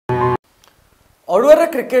अड़ुआर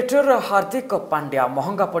cricketer Hardik Pandya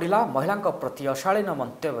महंगा पड़ा महिला प्रति अशालीन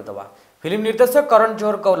मंतव्य दवा फिल्म निर्देशक करण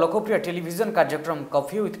जोहर को लोकप्रिय टेलीविजन कार्यक्रम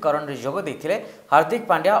कॉफी विथ करण जोग देते हार्दिक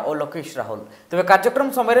पांड्या और लोकेश राहुल तेज कार्यक्रम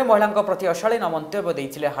समय महिला प्रति अशालीन मंतव्य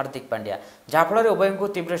देते हार्दिक पांड्या जहाँफल उभय को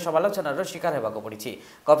तीव्र समालोचनार शिकार होगा पड़ी।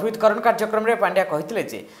 कॉफी विथ करण कार्यक्रम में पांड्या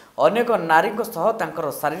कहते अनेक नारी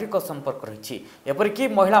शारीरिक संपर्क रही एपरिक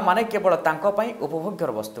महिला माने केवल उपभोग्यर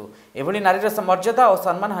वस्तु एभली नारीर मर्यादा और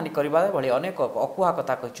सम्मान हानि करने भली अनेक अकुहा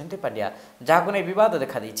कथा कहते पांड्या जहां नहीं बद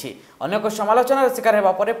देखा अनेक समालोचनार शिकार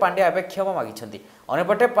होगा पांड्या एवं क्षमा मागिछन्ति।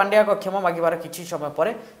 अन्यपटे पांड्या को क्षमा मागिबार किछि समय पर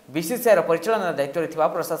बीसीसीआई परिचालन दायित्व रे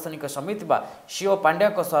प्रशासनिक समिति सीओ पांड्या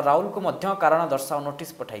को सह राहुल को मध्य कारण दर्शाओ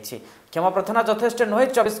नोटिस पठाइछि। क्षमा प्रार्थना यथेष्ट नुहे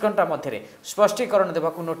 24 घंटा मध्य स्पष्टीकरण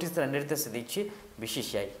देवाक नोटिस निर्देश दैछि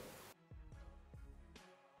बीसीसीआई।